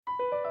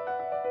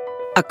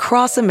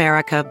Across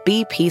America,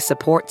 BP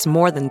supports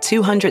more than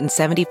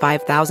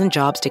 275,000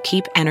 jobs to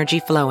keep energy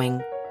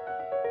flowing.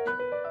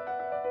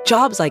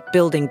 Jobs like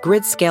building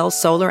grid-scale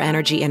solar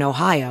energy in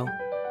Ohio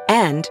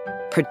and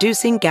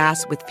producing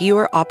gas with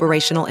fewer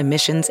operational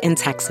emissions in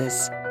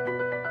Texas.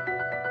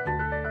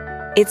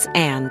 It's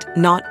and,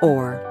 not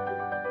or.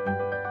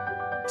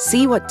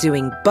 See what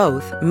doing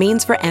both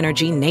means for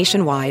energy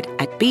nationwide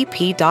at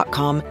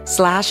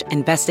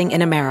bp.com/investing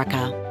in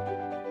America.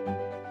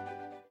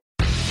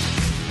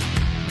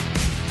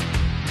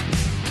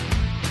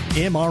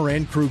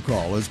 MRN Crew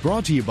Call is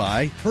brought to you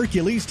by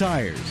Hercules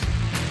Tires.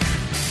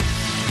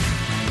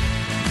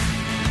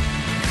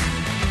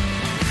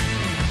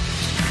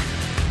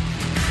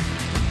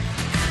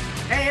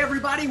 Hey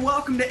everybody,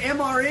 welcome to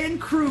MRN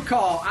Crew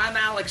Call. I'm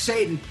Alex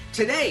Hayden.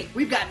 Today,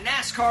 we've got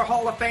NASCAR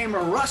Hall of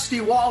Famer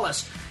Rusty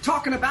Wallace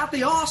talking about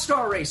the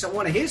All-Star Race at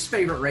one of his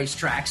favorite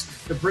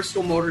racetracks, the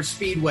Bristol Motor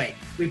Speedway.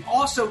 We've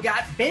also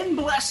got Ben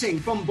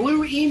Blessing from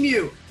Blue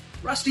Emu.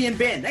 Rusty and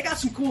Ben, they got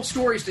some cool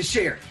stories to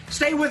share.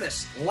 Stay with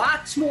us.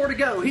 Lots more to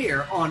go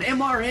here on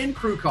MRN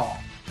Crew Call.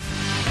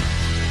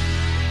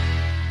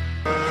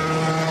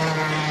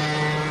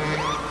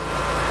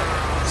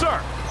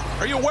 Sir,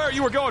 are you aware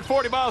you were going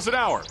 40 miles an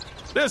hour?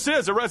 This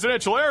is a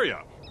residential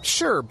area.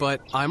 Sure,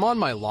 but I'm on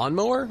my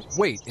lawnmower?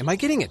 Wait, am I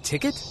getting a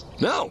ticket?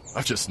 No,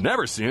 I've just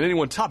never seen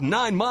anyone top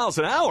 9 miles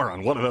an hour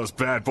on one of those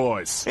bad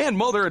boys. And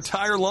mow their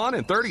entire lawn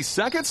in 30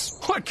 seconds?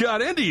 What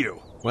got into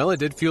you? Well, I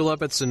did fuel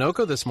up at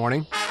Sunoco this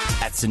morning.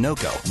 At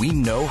Sunoco, we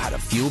know how to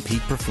fuel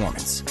peak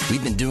performance.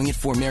 We've been doing it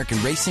for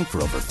American racing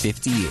for over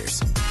 50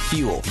 years.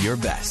 Fuel your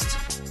best.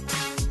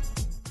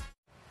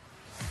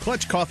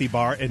 Clutch Coffee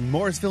Bar in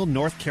Mooresville,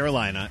 North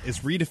Carolina is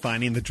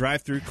redefining the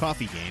drive-thru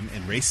coffee game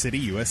in Race City,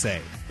 USA.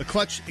 The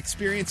Clutch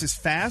experience is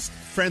fast,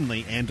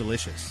 friendly, and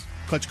delicious.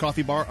 Clutch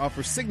Coffee Bar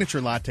offers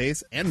signature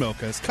lattes and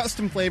mochas,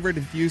 custom-flavored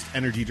infused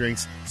energy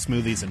drinks,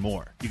 smoothies, and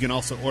more. You can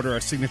also order our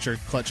signature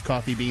Clutch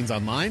coffee beans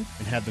online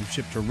and have them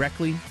shipped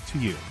directly to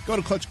you. Go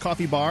to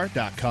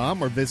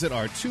clutchcoffeebar.com or visit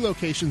our 2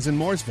 locations in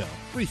Mooresville,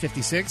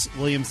 356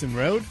 Williamson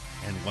Road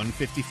and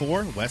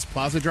 154 West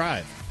Plaza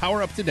Drive.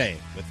 Power up today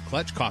with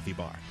Clutch Coffee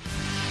Bar.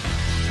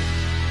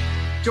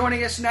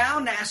 Joining us now,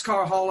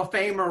 NASCAR Hall of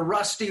Famer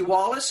Rusty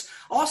Wallace,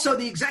 also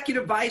the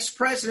Executive Vice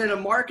President of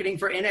Marketing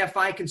for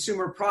NFI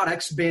Consumer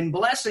Products, Ben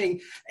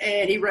Blessing,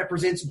 and he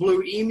represents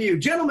Blue Emu.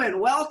 Gentlemen,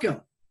 welcome.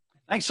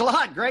 Thanks a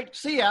lot. Great to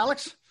see you,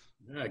 Alex.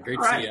 Yeah, great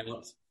to see you,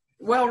 Alex.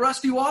 Well,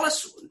 Rusty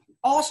Wallace,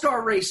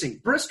 All-Star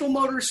Racing, Bristol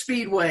Motor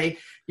Speedway.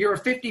 You're a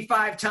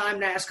 55-time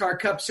NASCAR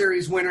Cup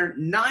Series winner.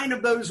 9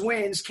 of those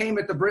wins came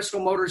at the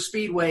Bristol Motor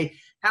Speedway.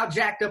 How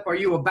jacked up are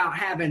you about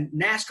having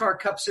NASCAR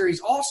Cup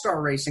Series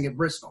All-Star Racing at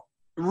Bristol?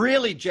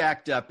 Really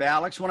jacked up,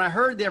 Alex. When I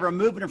heard they were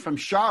moving it from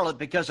Charlotte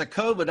because of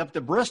COVID up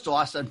to Bristol,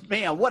 I said,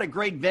 man, what a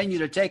great venue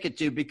to take it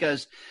to,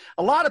 because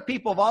a lot of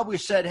people have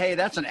always said, hey,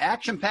 that's an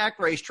action-packed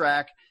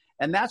racetrack,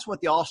 and that's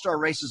what the All-Star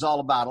Race is all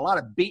about, a lot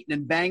of beating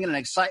and banging and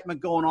excitement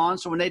going on.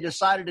 So when they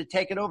decided to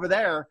take it over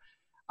there,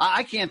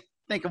 I can't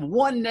think of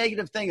one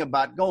negative thing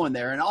about going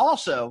there. And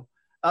also,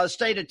 the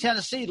state of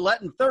Tennessee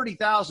letting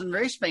 30,000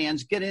 race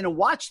fans get in and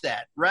watch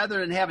that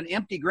rather than having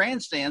empty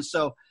grandstands.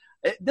 So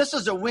this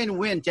is a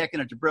win-win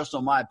taking it to Bristol,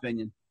 in my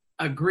opinion.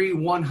 Agree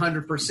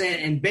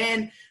 100%. And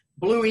Ben,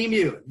 Blue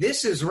Emu,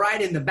 this is right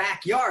in the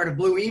backyard of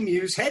Blue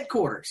Emu's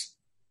headquarters.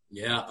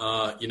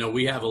 Yeah,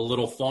 we have a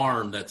little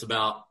farm that's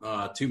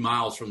about 2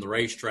 miles from the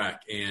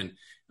racetrack, and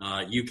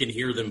you can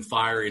hear them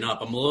firing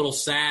up. I'm a little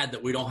sad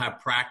that we don't have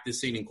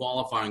practicing and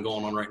qualifying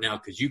going on right now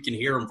because you can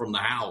hear them from the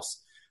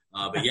house.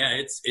 But,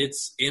 yeah,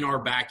 it's in our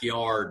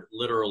backyard,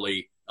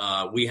 literally.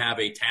 We have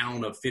a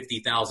town of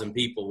 50,000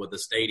 people with a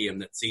stadium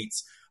that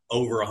seats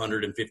over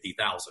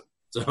 150,000.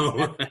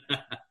 So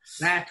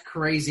that's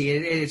crazy.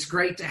 It's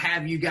great to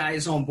have you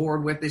guys on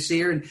board with us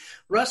here. And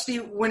Rusty,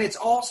 when it's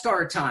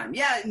All-Star time,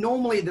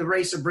 normally the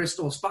race of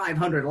Bristol is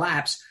 500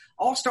 laps.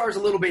 All-Star is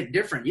a little bit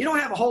different. You don't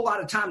have a whole lot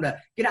of time to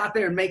get out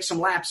there and make some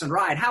laps and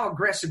ride. How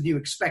aggressive do you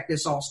expect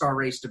this All-Star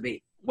race to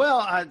be?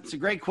 Well, it's a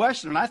great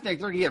question, and I think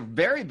they're going to get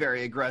very,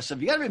 very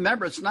aggressive. You got to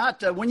remember, it's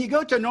not when you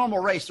go to a normal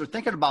race, they're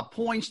thinking about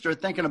points, they're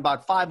thinking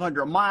about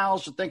 500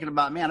 miles, they're thinking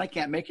about, man, I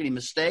can't make any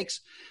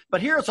mistakes.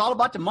 But here it's all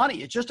about the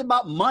money. It's just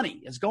about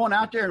money. It's going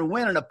out there and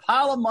winning a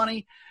pile of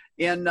money.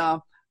 And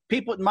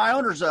people, my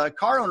owners,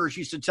 car owners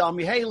used to tell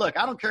me, hey, look,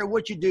 I don't care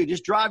what you do.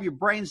 Just drive your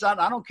brains out.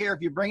 I don't care if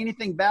you bring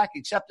anything back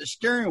except the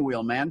steering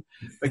wheel, man.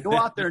 But go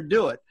out there and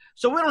do it.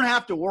 So we don't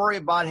have to worry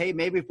about, hey,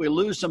 maybe if we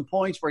lose some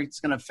points where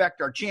it's going to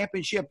affect our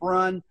championship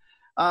run.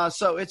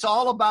 So it's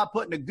all about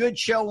putting a good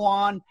show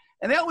on.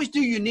 And they always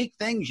do unique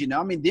things, you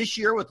know. I mean, this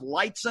year with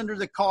lights under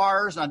the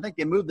cars, I think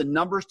they moved the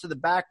numbers to the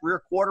back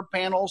rear quarter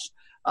panels.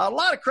 A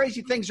lot of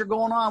crazy things are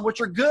going on, which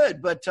are good.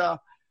 But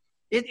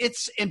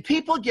it's and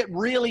people get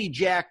really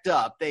jacked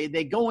up.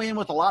 They go in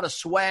with a lot of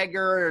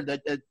swagger.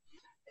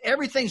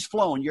 Everything's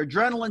flowing. Your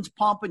adrenaline's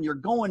pumping. You're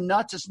going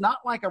nuts. It's not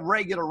like a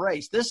regular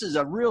race. This is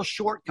a real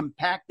short,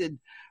 compacted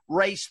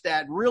race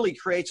that really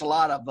creates a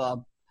lot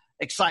of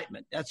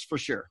excitement. That's for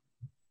sure.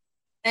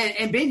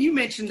 And Ben, you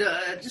mentioned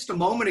just a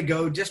moment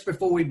ago, just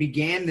before we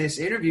began this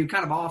interview,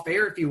 kind of off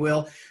air, if you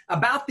will,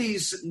 about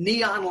these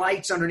neon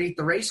lights underneath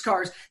the race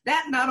cars.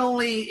 That not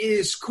only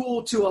is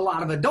cool to a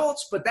lot of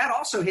adults, but that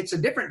also hits a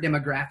different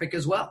demographic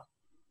as well.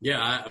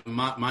 Yeah,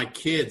 my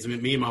kids,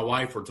 me and my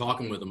wife were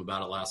talking with them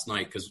about it last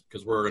night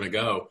because we're going to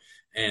go.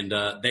 And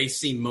they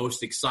seem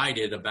most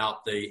excited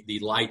about the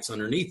lights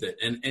underneath it.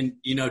 And,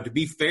 you know, to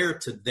be fair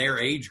to their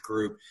age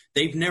group,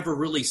 they've never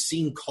really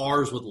seen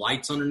cars with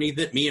lights underneath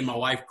it. Me and my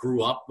wife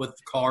grew up with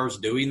cars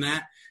doing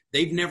that.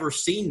 They've never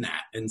seen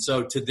that. And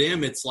so to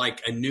them, it's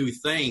like a new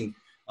thing.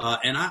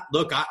 And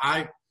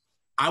I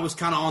was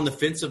kind of on the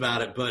fence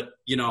about it, but,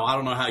 you know, I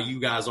don't know how you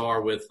guys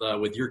are with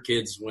your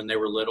kids when they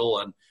were little.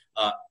 And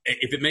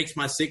if it makes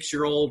my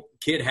 6-year-old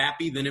kid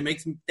happy, then it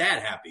makes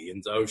dad happy.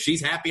 And so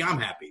she's happy, I'm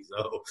happy.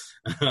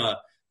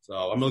 So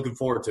I'm looking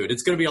forward to it.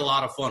 It's going to be a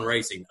lot of fun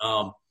racing.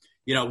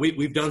 You know,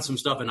 we've done some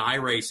stuff in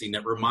iRacing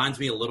that reminds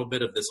me a little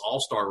bit of this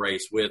all-star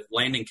race with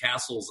Landon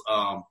Castle's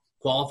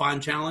qualifying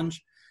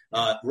challenge.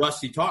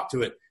 Rusty talked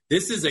to it.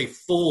 This is a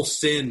full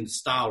send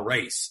style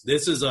race.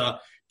 This is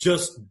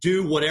just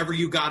do whatever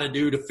you got to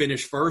do to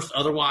finish first.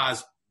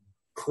 Otherwise,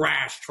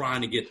 crash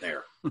trying to get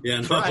there.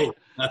 You know? Right.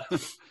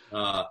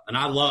 And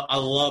I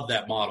love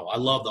that model. I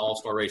love the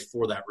All-Star race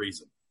for that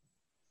reason.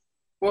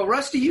 Well,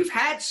 Rusty, you've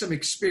had some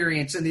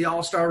experience in the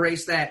All-Star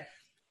race that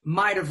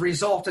might have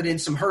resulted in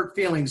some hurt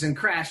feelings and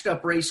crashed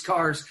up race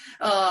cars.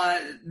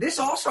 This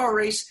All-Star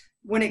race,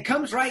 when it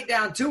comes right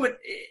down to it,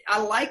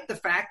 I like the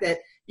fact that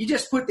you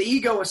just put the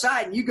ego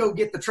aside and you go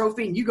get the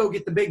trophy and you go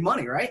get the big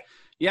money, right?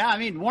 Yeah, I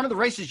mean, one of the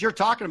races you're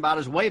talking about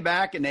is way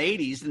back in the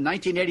 80s, in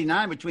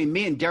 1989, between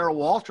me and Darrell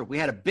Waltrip. We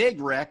had a big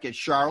wreck at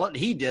Charlotte.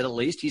 He did, at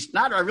least. He's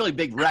not a really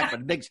big wreck, but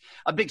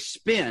a big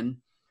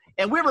spin.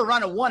 And we were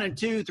running 1 and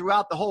 2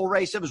 throughout the whole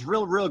race. It was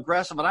real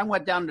aggressive. And I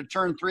went down to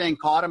turn 3 and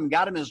caught him,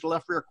 got him in his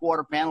left rear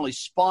quarter panel. He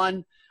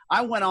spun.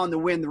 I went on to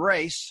win the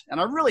race, and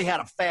I really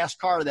had a fast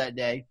car that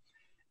day.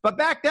 But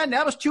back then,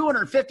 that was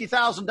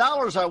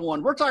 $250,000 I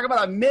won. We're talking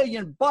about $1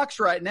 million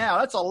right now.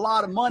 That's a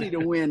lot of money to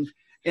win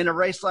in a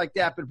race like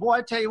that. But, boy,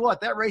 I tell you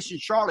what, that race in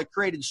Charlotte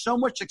created so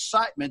much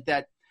excitement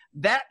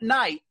that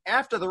night,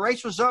 after the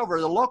race was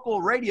over, the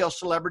local radio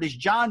celebrities,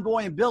 John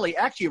Boy and Billy,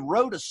 actually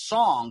wrote a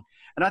song.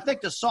 And I think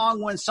the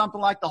song went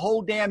something like "The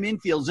whole damn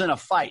infield's in a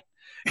fight."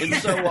 And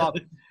so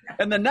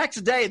and the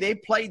next day they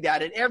played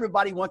that, and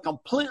everybody went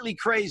completely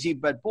crazy.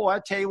 But, boy,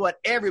 I tell you what,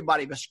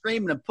 everybody was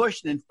screaming and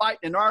pushing and fighting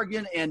and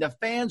arguing, and the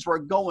fans were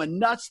going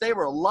nuts. They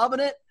were loving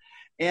it.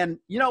 And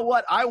you know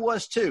what? I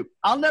was too.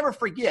 I'll never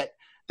forget.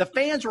 The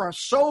fans were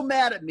so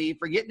mad at me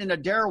for getting into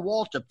Darrell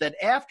Waltrip that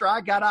after I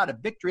got out of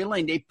Victory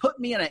Lane, they put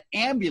me in an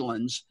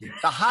ambulance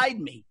to hide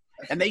me.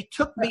 And they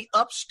took me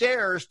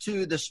upstairs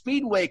to the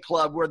Speedway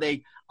Club where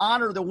they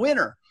honor the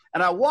winner.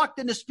 And I walked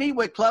in the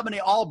Speedway Club and they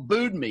all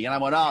booed me. And I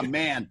went, oh,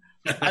 man,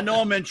 I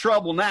know I'm in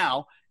trouble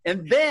now.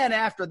 And then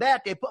after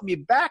that, they put me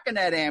back in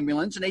that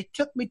ambulance and they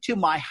took me to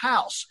my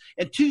house.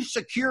 And 2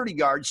 security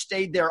guards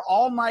stayed there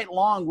all night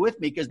long with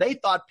me because they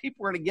thought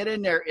people were going to get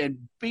in there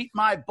and beat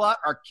my butt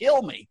or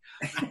kill me.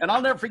 And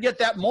I'll never forget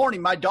that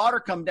morning. My daughter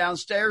come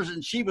downstairs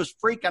and she was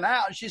freaking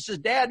out. And she says,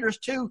 Dad, there's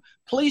 2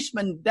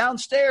 policemen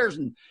downstairs.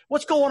 And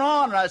what's going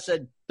on? And I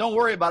said, don't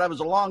worry about it. It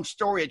was a long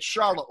story at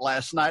Charlotte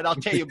last night. I'll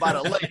tell you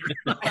about it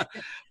later.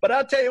 But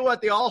I'll tell you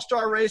what, the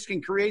All-Star race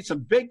can create some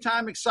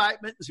big-time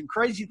excitement and some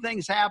crazy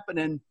things happen.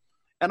 And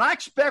I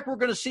expect we're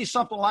going to see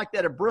something like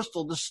that at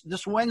Bristol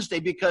this Wednesday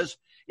because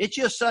it's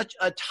just such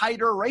a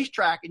tighter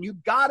racetrack. And you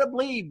got to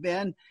believe,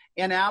 Ben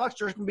and Alex,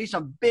 there's going to be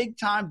some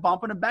big-time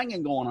bumping and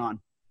banging going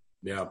on.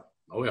 Yeah.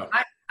 Oh, yeah.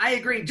 I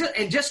agree.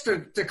 And just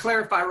to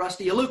clarify,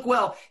 Rusty, you look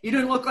well. You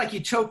didn't look like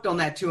you choked on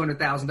that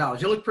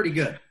 $200,000. You look pretty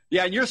good.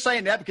 Yeah, and you're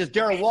saying that because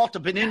Darrell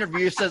Waltrip in an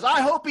interview says,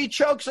 I hope he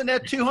chokes on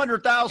that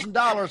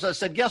 $200,000. I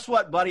said, guess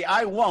what, buddy?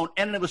 I won't.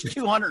 And it was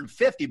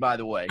 $250, by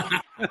the way.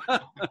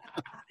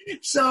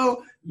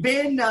 So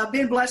Ben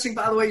Blessing,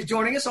 by the way, is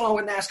joining us along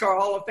with NASCAR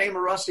Hall of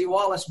Famer Rusty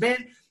Wallace.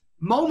 Ben,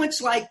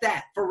 moments like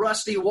that for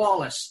Rusty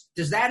Wallace,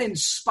 does that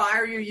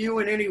inspire you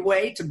in any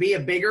way to be a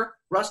bigger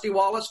Rusty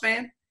Wallace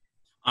fan?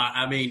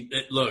 I mean,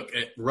 look,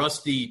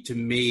 Rusty to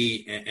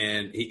me,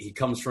 and he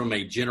comes from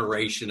a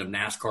generation of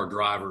NASCAR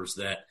drivers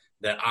that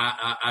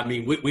I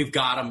mean, we've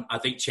got him. I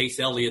think Chase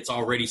Elliott's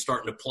already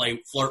starting to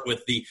flirt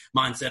with the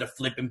mindset of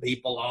flipping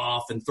people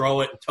off and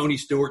throw it, Tony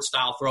Stewart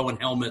style throwing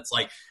helmets.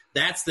 Like,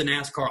 that's the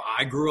NASCAR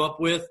I grew up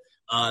with.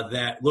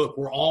 That, look,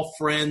 we're all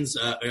friends.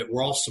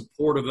 We're all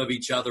supportive of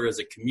each other as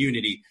a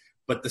community.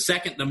 But the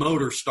second the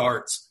motor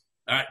starts,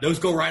 all right, those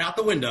go right out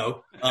the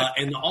window.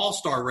 And the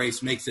All-Star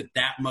race makes it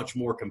that much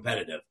more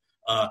competitive.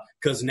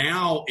 Because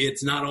now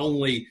it's not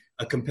only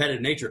a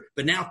competitive nature,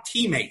 but now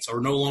teammates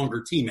are no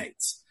longer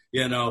teammates.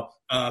 You know,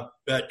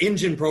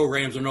 engine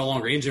programs are no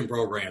longer engine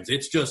programs.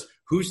 It's just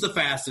who's the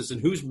fastest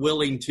and who's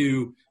willing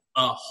to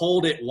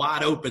hold it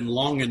wide open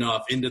long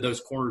enough into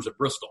those corners of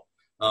Bristol.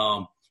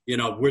 You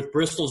know, with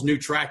Bristol's new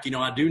track, you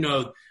know, I do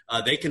know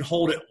they can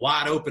hold it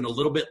wide open a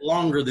little bit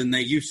longer than they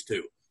used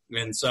to.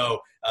 And so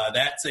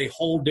that's a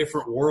whole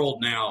different world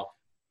now.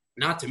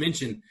 Not to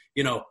mention,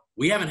 you know,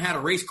 we haven't had a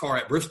race car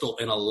at Bristol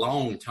in a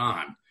long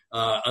time,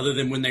 other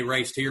than when they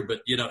raced here.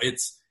 But,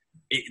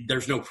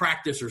 there's no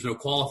practice. There's no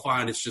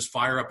qualifying. It's just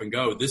fire up and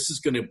go. This is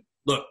going to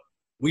 – look,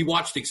 we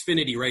watched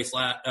Xfinity race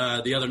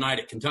the other night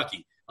at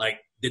Kentucky. Like,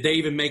 did they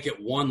even make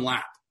it one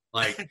lap?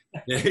 Like,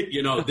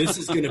 this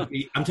is going to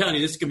be – I'm telling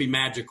you, this is going to be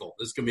magical.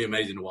 This is going to be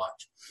amazing to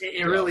watch.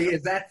 It really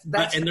is.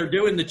 That's and they're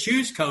doing the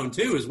choose cone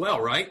too as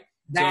well, right?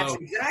 That's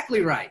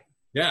exactly right.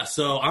 Yeah,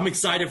 so I'm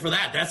excited for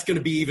that. That's going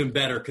to be even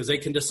better because they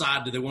can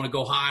decide do they want to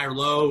go high or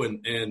low,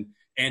 and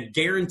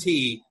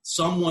guarantee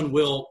someone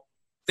will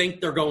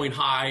think they're going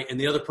high and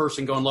the other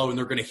person going low, and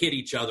they're going to hit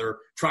each other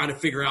trying to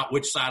figure out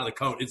which side of the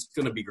cone. It's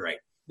going to be great.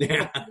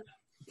 Yeah.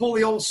 Pull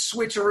the old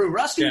switcheroo.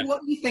 Rusty,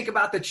 What do you think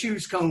about the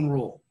choose cone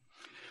rule?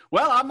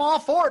 Well, I'm all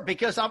for it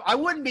because I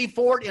wouldn't be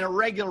for it in a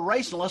regular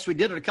race unless we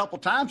did it a couple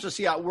times to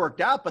see how it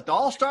worked out. But the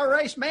All-Star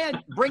race,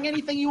 man, bring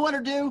anything you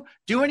want to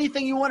do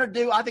anything you want to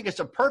do. I think it's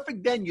a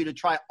perfect venue to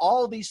try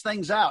all of these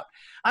things out.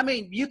 I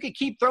mean, you could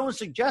keep throwing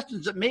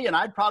suggestions at me, and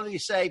I'd probably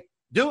say,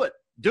 do it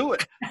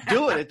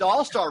at the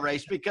All-Star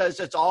race because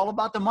it's all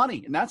about the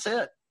money, and that's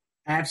it.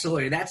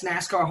 Absolutely. That's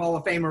NASCAR Hall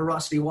of Famer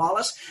Rusty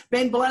Wallace.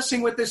 Ben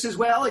Blessing with us as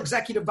well,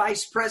 Executive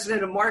Vice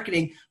President of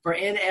Marketing for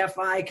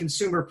NFI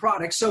Consumer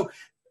Products. So,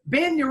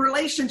 Ben, your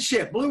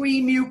relationship, Blue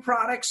Emu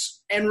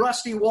Products and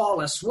Rusty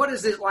Wallace, what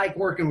is it like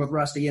working with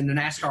Rusty in the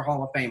NASCAR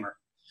Hall of Famer?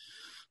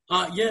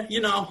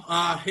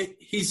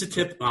 He's a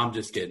tip. No, I'm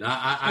just kidding.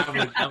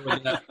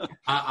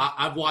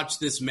 I've watched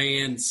this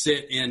man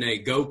sit in a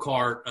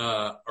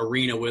go-kart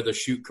arena with us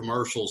shoot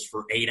commercials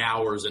for 8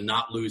 hours and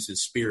not lose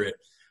his spirit.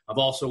 I've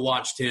also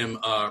watched him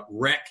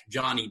wreck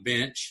Johnny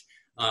Bench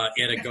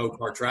at a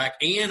go-kart track,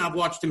 and I've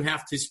watched him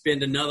have to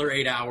spend another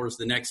 8 hours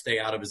the next day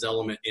out of his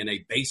element in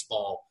a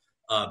baseball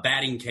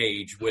batting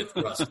cage with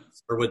Rusty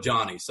or with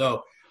Johnny.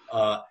 So,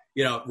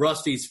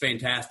 Rusty's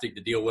fantastic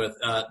to deal with.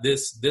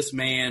 This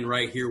man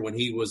right here, when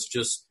he was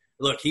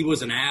he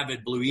was an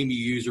avid Blue Emu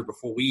user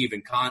before we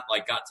even got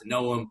to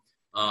know him.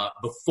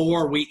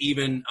 Before we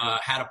even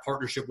had a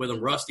partnership with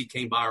him, Rusty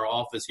came by our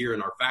office here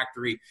in our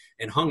factory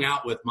and hung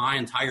out with my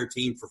entire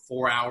team for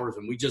 4 hours.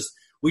 And we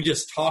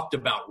just talked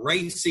about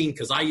racing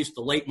because I used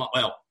to late model.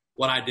 Well,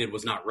 what I did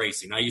was not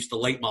racing. I used to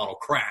late model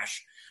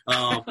crash.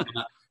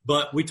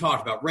 But we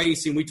talked about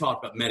racing. We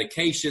talked about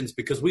medications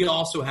because we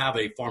also have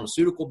a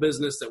pharmaceutical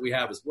business that we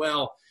have as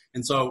well.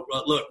 And so,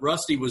 look,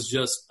 Rusty was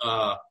just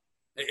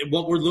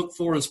what we're looking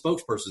for in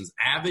spokespersons,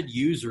 avid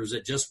users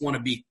that just want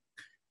to be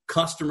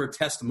customer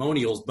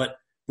testimonials. But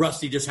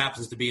Rusty just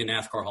happens to be a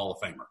NASCAR Hall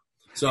of Famer.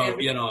 So,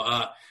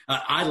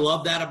 I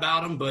love that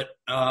about him. But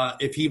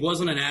if he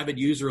wasn't an avid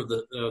user of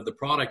the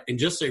product and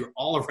just an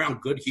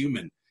all-around good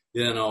human,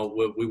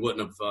 we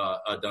wouldn't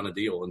have done a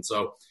deal. And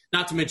so,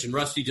 not to mention,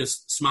 Rusty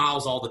just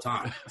smiles all the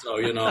time. So,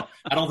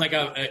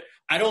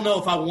 I don't know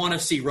if I want to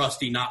see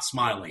Rusty not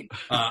smiling.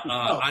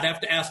 I'd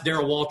have to ask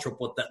Darrell Waltrip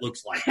what that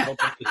looks like. I don't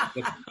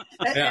think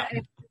yeah.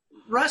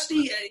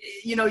 Rusty,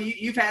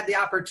 you've had the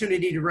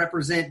opportunity to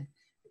represent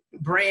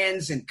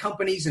brands and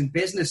companies and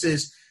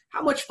businesses.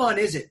 How much fun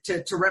is it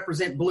to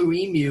represent Blue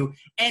Emu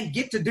and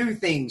get to do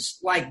things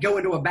like go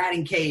into a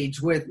batting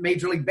cage with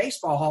Major League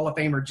Baseball Hall of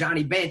Famer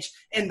Johnny Bench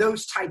and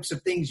those types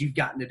of things you've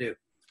gotten to do?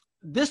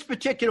 This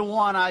particular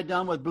one I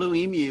done with Blue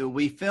Emu,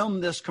 we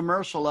filmed this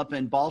commercial up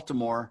in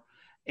Baltimore,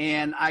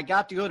 and I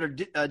got to go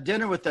to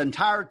dinner with the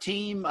entire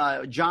team,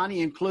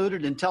 Johnny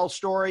included, and tell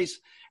stories,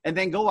 and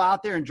then go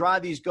out there and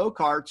drive these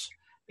go-karts.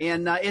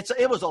 And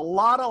it was a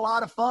lot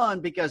of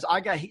fun because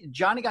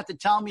Johnny got to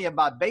tell me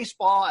about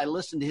baseball. I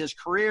listened to his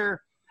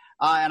career,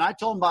 and I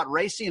told him about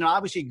racing. And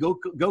obviously,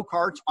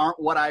 go-karts aren't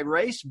what I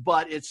race,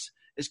 but it's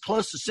as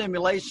close to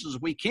simulations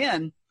as we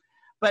can.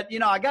 But,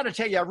 I got to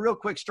tell you a real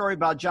quick story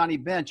about Johnny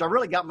Bench. I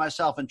really got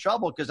myself in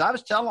trouble because I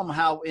was telling him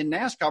how in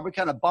NASCAR we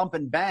kind of bump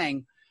and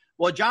bang.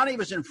 Well, Johnny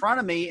was in front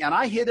of me, and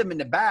I hit him in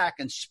the back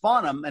and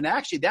spun him. And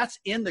actually, that's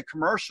in the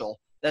commercial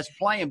that's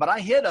playing. But I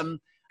hit him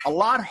a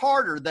lot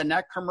harder than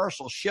that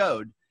commercial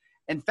showed.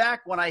 In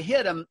fact, when I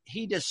hit him,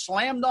 he just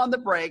slammed on the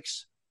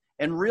brakes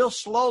and real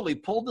slowly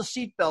pulled the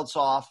seatbelts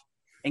off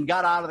and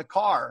got out of the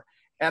car.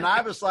 And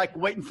I was like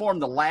waiting for him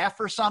to laugh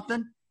or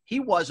something. He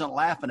wasn't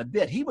laughing a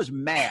bit. He was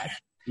mad.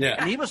 Yeah.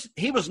 And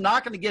he was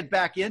not going to get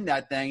back in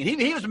that thing. And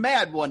he was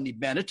mad, wasn't he,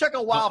 Ben? It took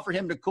a while for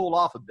him to cool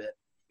off a bit.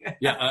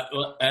 Yeah,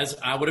 as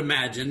I would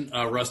imagine,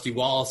 Rusty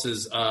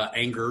Wallace's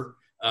anger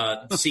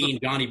seeing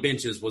Johnny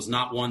Bench's was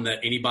not one that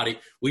anybody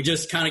 – we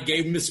just kind of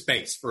gave him his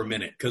space for a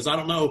minute because I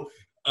don't know.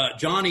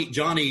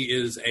 Johnny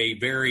is a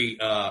very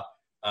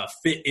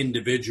fit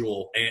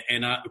individual.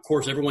 And of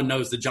course, everyone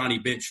knows the Johnny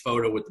Bench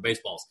photo with the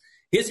baseballs.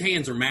 His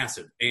hands are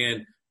massive.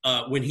 And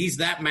when he's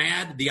that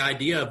mad, the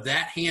idea of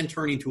that hand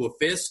turning to a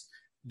fist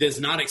does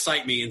not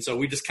excite me. And so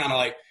we just kind of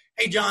like,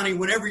 hey, Johnny,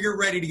 whenever you're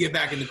ready to get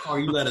back in the car,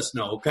 you let us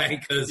know, okay?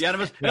 Because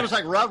it was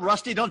like,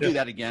 Rusty, don't do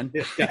that again.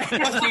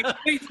 Rusty,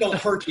 please don't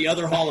hurt the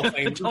other Hall of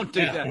Famers. Don't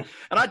do that. And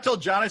I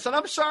told Johnny, I said,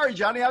 I'm sorry,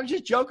 Johnny. I was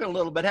just joking a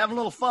little bit, having a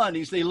little fun.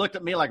 He looked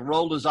at me like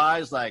rolled his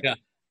eyes like,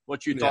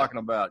 what you talking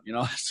about,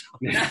 So,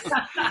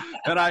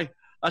 and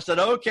I said,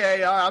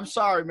 okay, I'm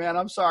sorry, man.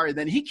 I'm sorry.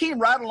 Then he came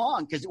right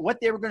along because what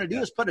they were going to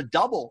do is put a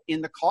double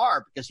in the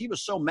car because he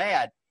was so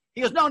mad.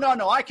 He goes, no,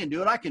 I can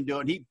do it. I can do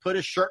it. And he put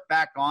his shirt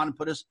back on and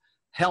put his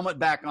helmet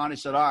back on. He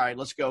said, all right,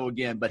 let's go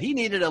again. But he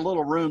needed a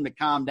little room to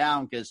calm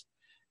down because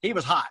he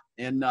was hot.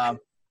 And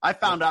I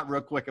found out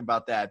real quick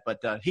about that. But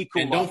he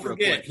cooled off. And don't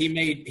forget, he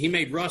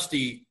made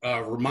Rusty,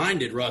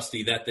 reminded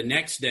Rusty that the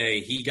next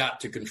day he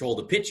got to control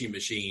the pitching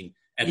machine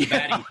at the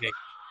batting cage.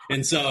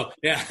 And so,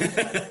 yeah,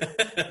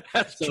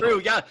 that's true.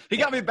 Yeah, he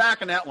got me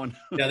back on that one.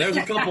 Yeah, there's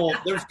a couple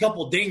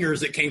dingers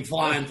that came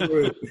flying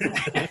through.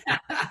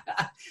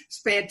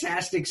 It's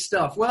fantastic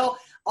stuff. Well,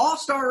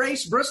 All-Star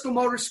Race, Bristol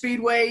Motor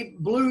Speedway,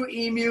 Blue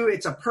Emu.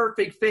 It's a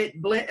perfect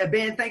fit.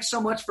 Ben, thanks so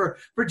much for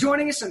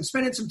joining us and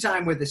spending some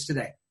time with us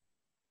today.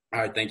 All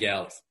right, thank you,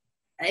 Alex.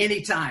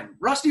 Anytime.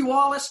 Rusty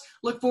Wallace,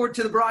 look forward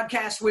to the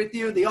broadcast with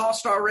you, the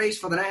All-Star Race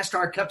for the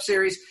NASCAR Cup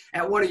Series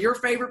at one of your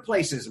favorite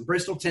places in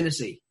Bristol,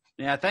 Tennessee.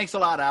 Yeah, thanks a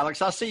lot,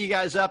 Alex. I'll see you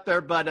guys up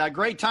there. But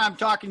great time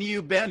talking to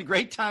you, Ben.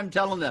 Great time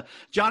telling the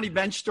Johnny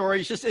Bench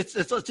story. It's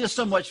just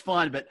so much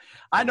fun. But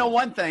I know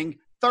one thing.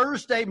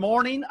 Thursday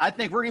morning, I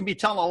think we're going to be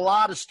telling a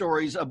lot of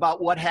stories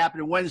about what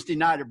happened Wednesday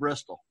night at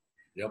Bristol.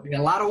 Yep.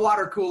 A lot of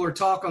water cooler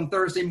talk on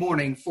Thursday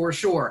morning for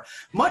sure.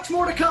 Much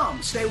more to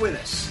come. Stay with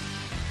us.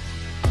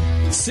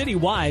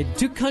 Citywide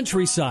to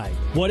countryside.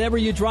 Whatever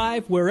you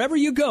drive, wherever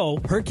you go,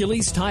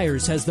 Hercules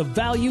Tires has the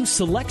value,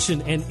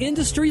 selection, and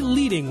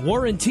industry-leading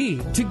warranty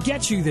to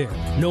get you there,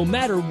 no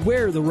matter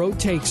where the road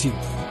takes you.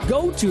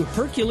 Go to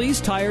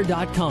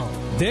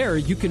HerculesTire.com. There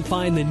you can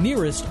find the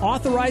nearest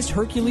authorized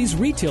Hercules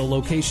retail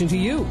location to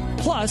you.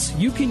 Plus,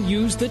 you can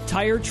use the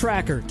Tire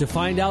Tracker to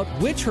find out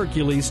which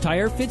Hercules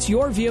tire fits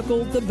your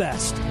vehicle the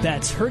best.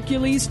 That's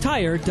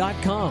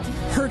HerculesTire.com.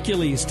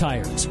 Hercules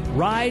Tires.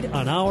 Ride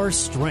on our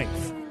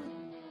strength.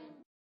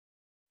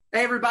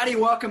 Hey, everybody,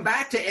 welcome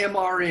back to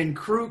MRN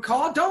Crew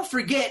Call. Don't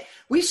forget,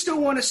 we still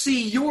want to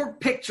see your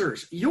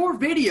pictures, your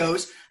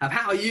videos of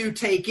how you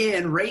take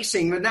in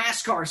racing the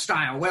NASCAR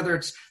style, whether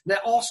it's the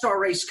All-Star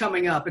Race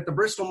coming up at the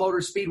Bristol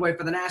Motor Speedway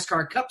for the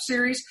NASCAR Cup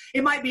Series.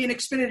 It might be an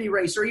Xfinity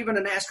race or even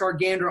a NASCAR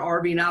Gander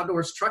RV and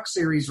Outdoors Truck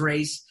Series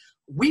race.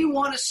 We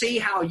want to see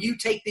how you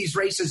take these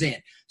races in.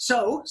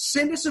 So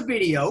send us a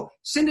video,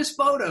 send us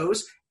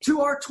photos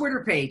to our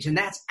Twitter page, and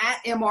that's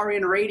at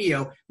MRN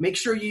Radio. Make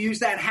sure you use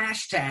that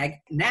hashtag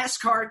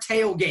NASCAR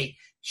Tailgate.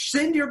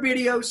 Send your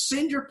videos,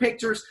 send your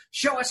pictures,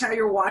 show us how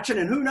you're watching,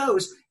 and who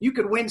knows, you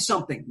could win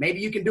something. Maybe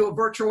you can do a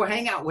virtual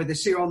hangout with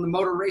us here on the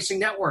Motor Racing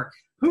Network.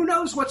 Who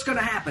knows what's going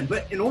to happen,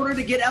 but in order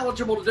to get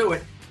eligible to do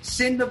it,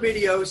 send the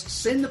videos,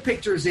 send the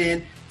pictures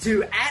in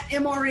to at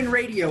MRN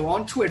Radio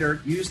on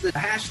Twitter. Use the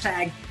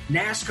hashtag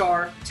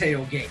NASCAR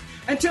Tailgate.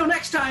 Until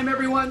next time,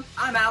 everyone,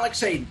 I'm Alex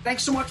Hayden.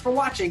 Thanks so much for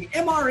watching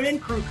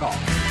MRN Crew Call.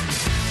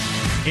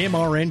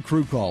 MRN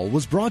Crew Call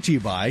was brought to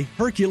you by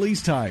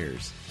Hercules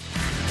Tires.